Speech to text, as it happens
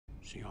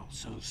She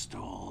also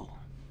stole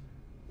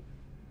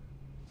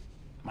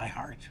my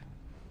heart.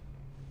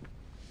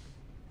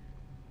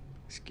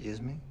 Excuse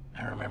me?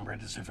 I remember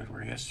it as if it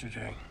were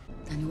yesterday.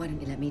 Then why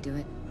don't you let me do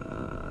it?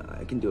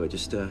 I can do it.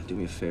 Just do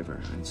me a favor.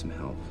 I need some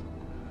help.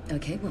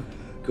 Okay, well.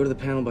 Go to the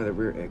panel by the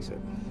rear exit.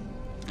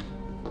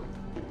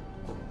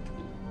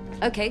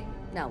 Okay,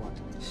 now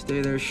what?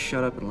 Stay there,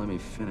 shut up, and let me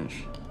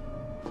finish.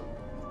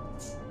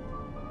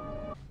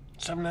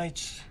 Some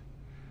nights,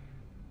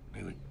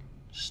 we would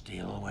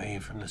steal away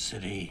from the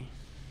city,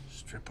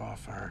 strip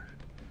off our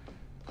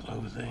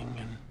clothing,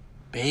 and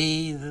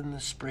bathe in the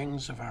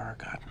springs of our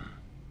garden.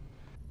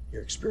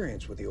 Your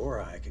experience with the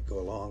Ori could go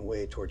a long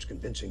way towards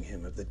convincing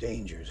him of the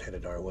dangers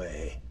headed our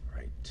way.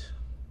 Right.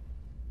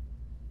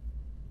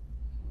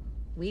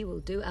 We will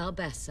do our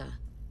best, sir.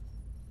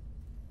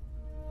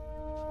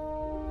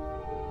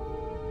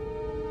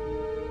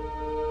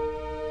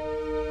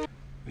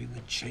 We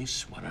would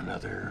chase one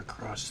another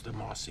across the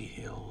mossy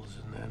hills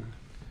and then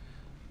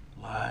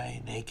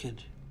lie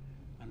naked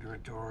under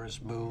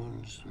Adora's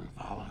moons, and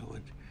Vala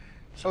would...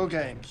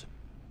 Okay.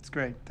 It's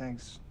great,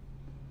 thanks.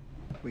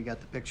 We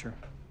got the picture.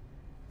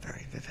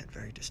 Very vivid,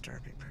 very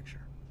disturbing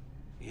picture.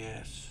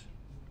 Yes,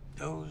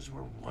 those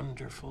were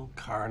wonderful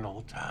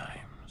carnal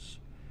times.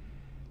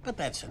 But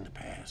that's in the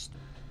past.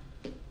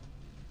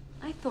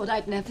 I thought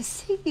I'd never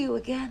see you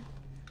again.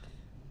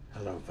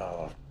 Hello,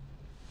 Vala.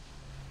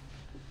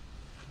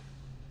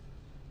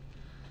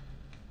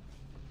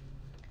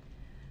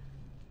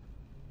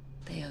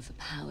 They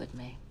overpowered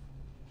me.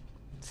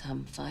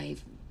 Some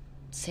 5,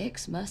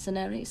 6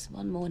 mercenaries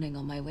one morning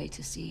on my way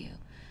to see you.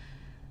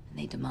 And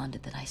they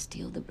demanded that I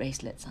steal the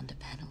bracelets under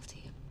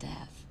penalty of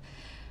death.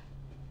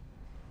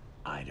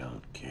 I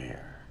don't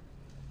care.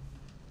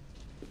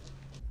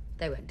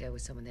 They won't deal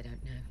with someone they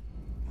don't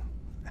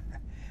know.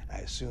 I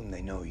assume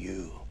they know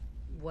you.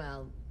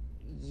 Well,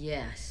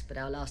 yes, but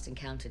our last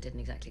encounter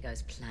didn't exactly go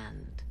as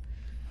planned.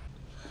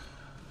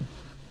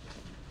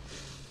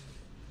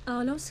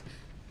 Arlos?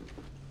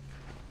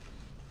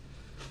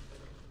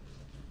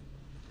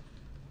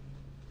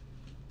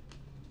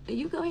 Are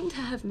you going to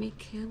have me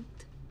killed?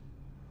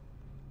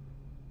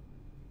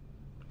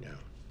 No.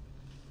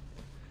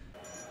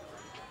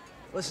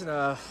 Listen,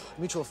 a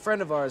mutual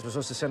friend of ours was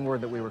supposed to send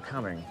word that we were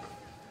coming.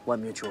 What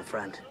mutual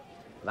friend?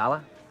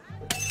 Vala?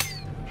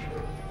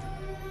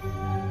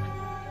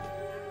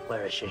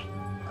 Where is she?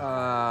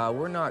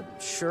 We're not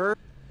sure.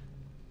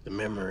 The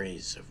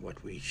memories of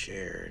what we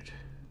shared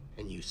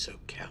and you so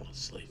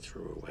callously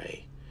threw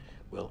away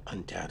will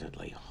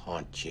undoubtedly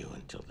haunt you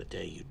until the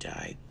day you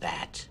die.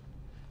 That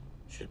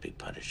should be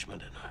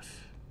punishment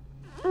enough.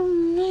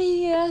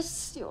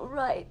 Yes, you're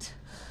right.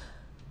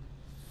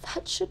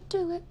 That should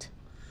do it.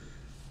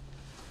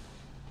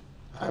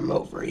 I'm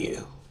over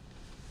you.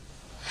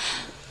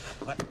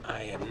 What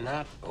I am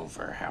not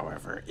over,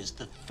 however, is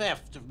the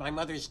theft of my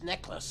mother's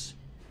necklace.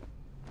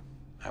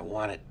 I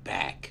want it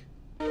back.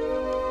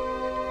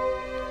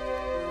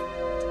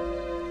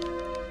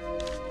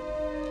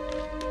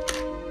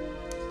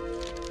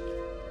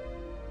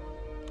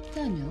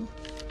 Daniel,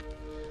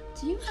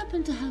 do you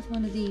happen to have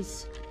one of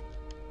these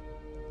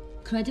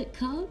credit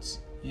cards?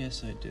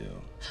 Yes, I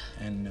do.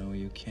 And no,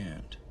 you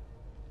can't.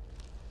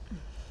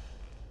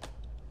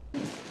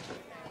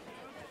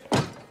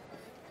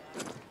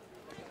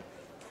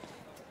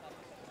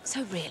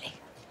 So really,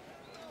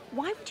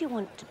 why would you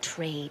want to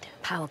trade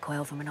power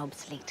coil from an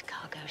obsolete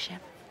cargo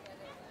ship?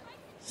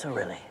 So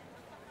really,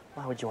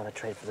 why would you want to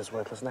trade for this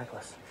worthless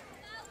necklace?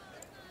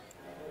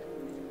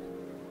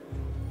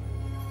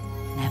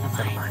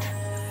 Never mind.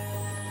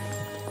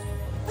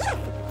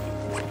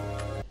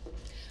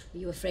 Were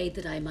you afraid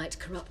that I might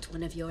corrupt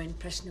one of your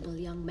impressionable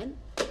young men?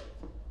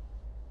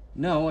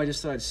 No, I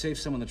just thought I'd save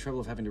someone the trouble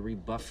of having to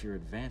rebuff your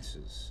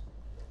advances.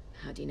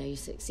 How do you know you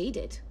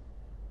succeeded?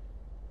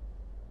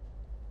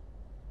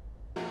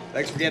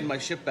 Thanks for getting my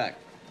ship back.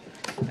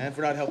 And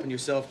for not helping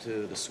yourself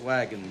to the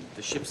swag in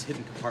the ship's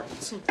hidden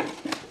compartments.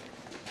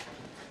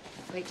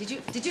 Wait, did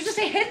you just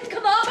say hidden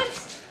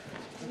compartments?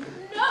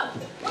 No!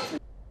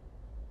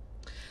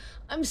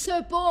 I'm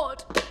so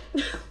bored.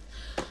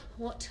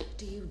 What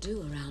do you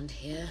do around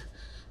here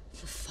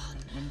for fun?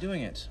 I'm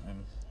doing it.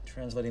 I'm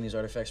translating these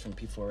artifacts from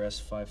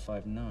P4S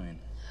 559.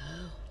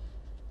 Oh.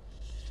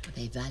 Are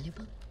they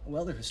valuable?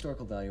 Well, their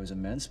historical value is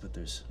immense, but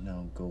there's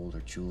no gold or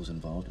jewels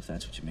involved, if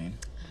that's what you mean.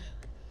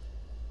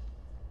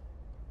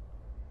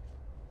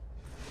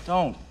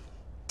 Don't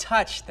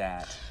touch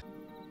that.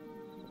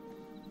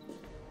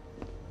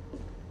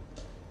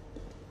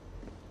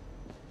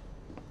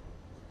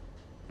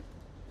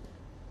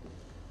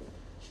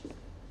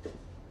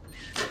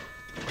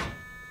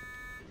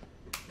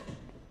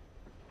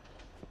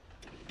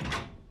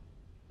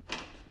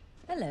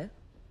 Hello.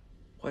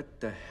 What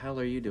the hell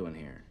are you doing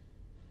here?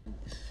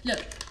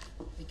 Look,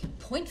 we can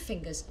point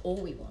fingers all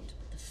we want,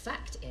 but the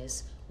fact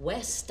is,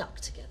 we're stuck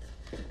together.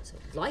 So,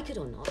 like it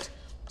or not,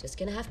 we're just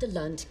gonna have to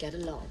learn to get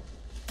along.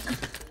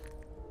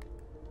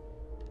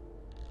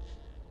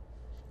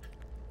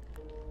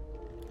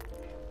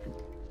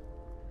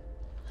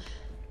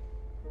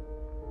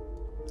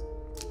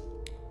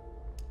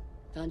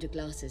 Found your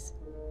glasses.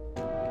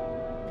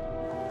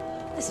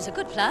 This is a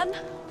good plan.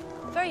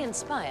 Very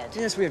inspired.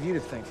 Yes, we have you to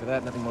thank for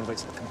that. Nothing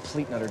motivates the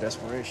complete and utter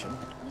desperation.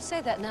 You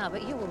say that now,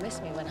 but you will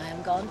miss me when I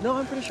am gone. No,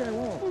 I'm pretty sure I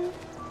won't.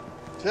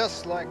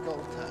 Just like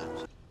old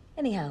times.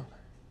 Anyhow,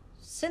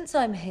 since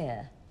I'm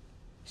here,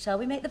 shall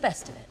we make the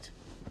best of it?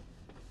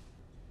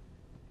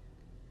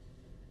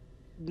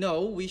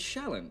 No, we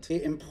shan't.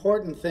 The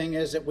important thing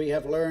is that we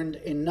have learned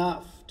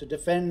enough to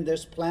defend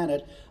this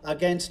planet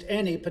against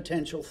any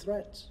potential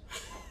threats.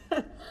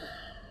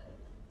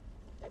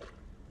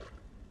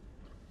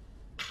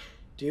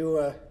 Do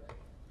you,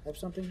 have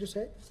something to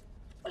say?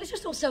 Well, it's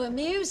just all so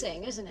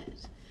amusing, isn't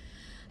it?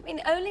 I mean,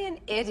 only an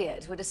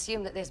idiot would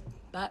assume that this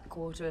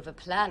backwater of a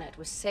planet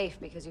was safe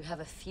because you have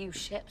a few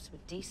ships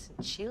with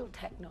decent shield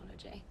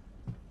technology.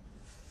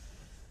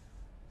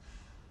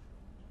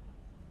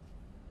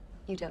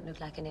 You don't look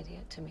like an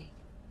idiot to me.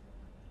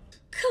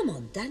 Come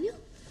on, Daniel.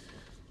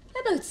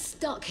 We're both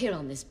stuck here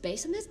on this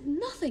base, and there's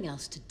nothing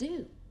else to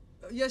do.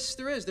 Yes,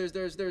 there is.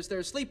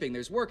 There's sleeping,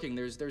 there's working,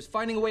 there's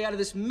finding a way out of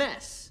this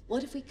mess.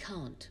 What if we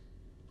can't?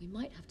 We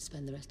might have to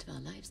spend the rest of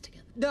our lives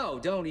together. No,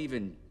 don't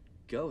even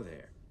go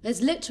there.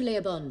 There's literally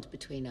a bond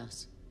between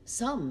us.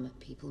 Some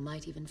people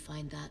might even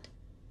find that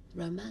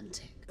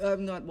romantic.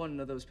 I'm not one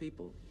of those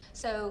people.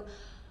 So,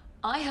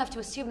 I have to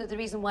assume that the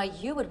reason why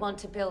you would want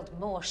to build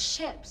more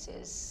ships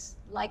is,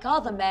 like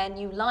other men,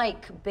 you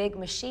like big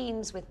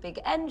machines with big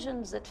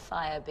engines that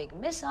fire big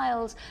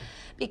missiles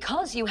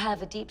because you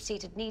have a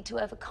deep-seated need to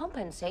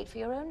overcompensate for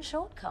your own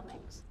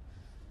shortcomings.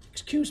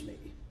 Excuse me.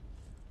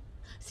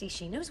 See,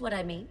 she knows what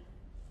I mean.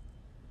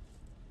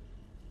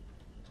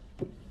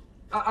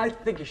 I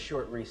think a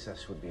short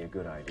recess would be a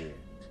good idea.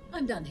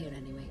 I'm done here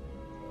anyway.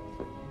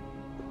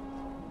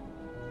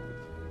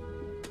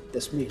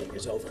 This meeting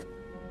is over.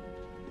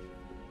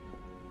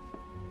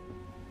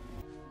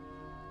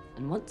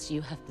 And once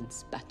you have been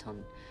spat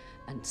on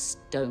and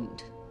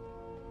stoned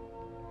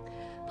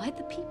by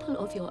the people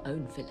of your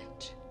own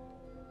village,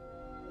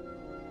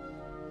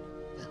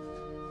 well,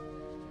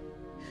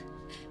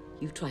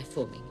 you try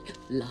forming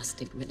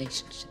lasting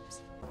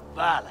relationships.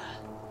 Vala,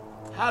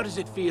 how does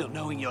it feel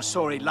knowing your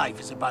sorry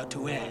life is about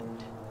to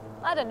end?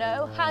 I don't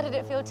know. How did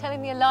it feel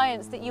telling the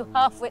Alliance that you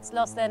half-wits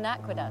lost their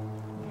Naquadah?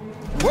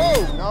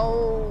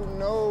 Whoa!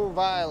 No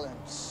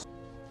violence.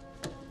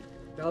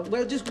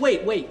 Well, just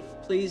wait,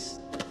 please.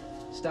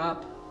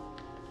 Stop.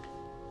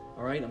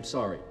 All right, I'm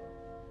sorry.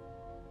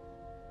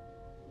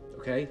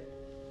 Okay?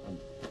 I'm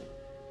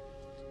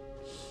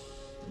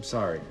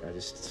sorry.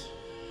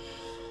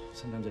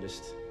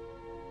 Sometimes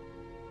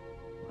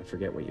I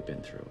forget what you've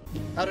been through.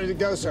 How did it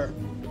go, sir?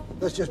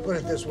 Let's just put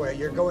it this way.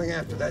 You're going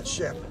after that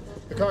ship.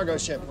 The cargo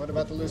ship. What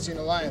about the Lucine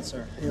Alliance,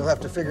 sir? You'll have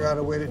to figure out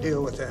a way to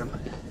deal with them.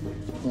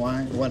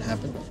 Why? What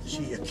happened?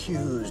 She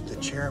accused the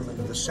chairman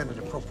of the Senate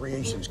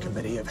Appropriations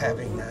Committee of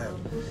having, well,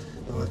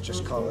 let's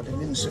just call it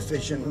an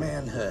insufficient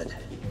manhood.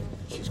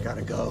 She's got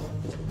to go.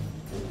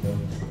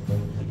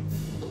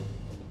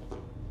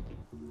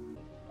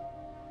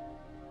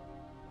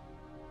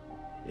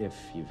 If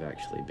you've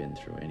actually been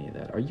through any of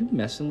that, are you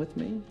messing with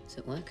me? Is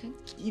it working?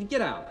 You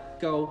get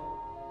out. Go.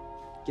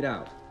 Get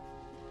out.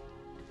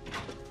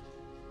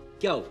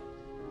 Go.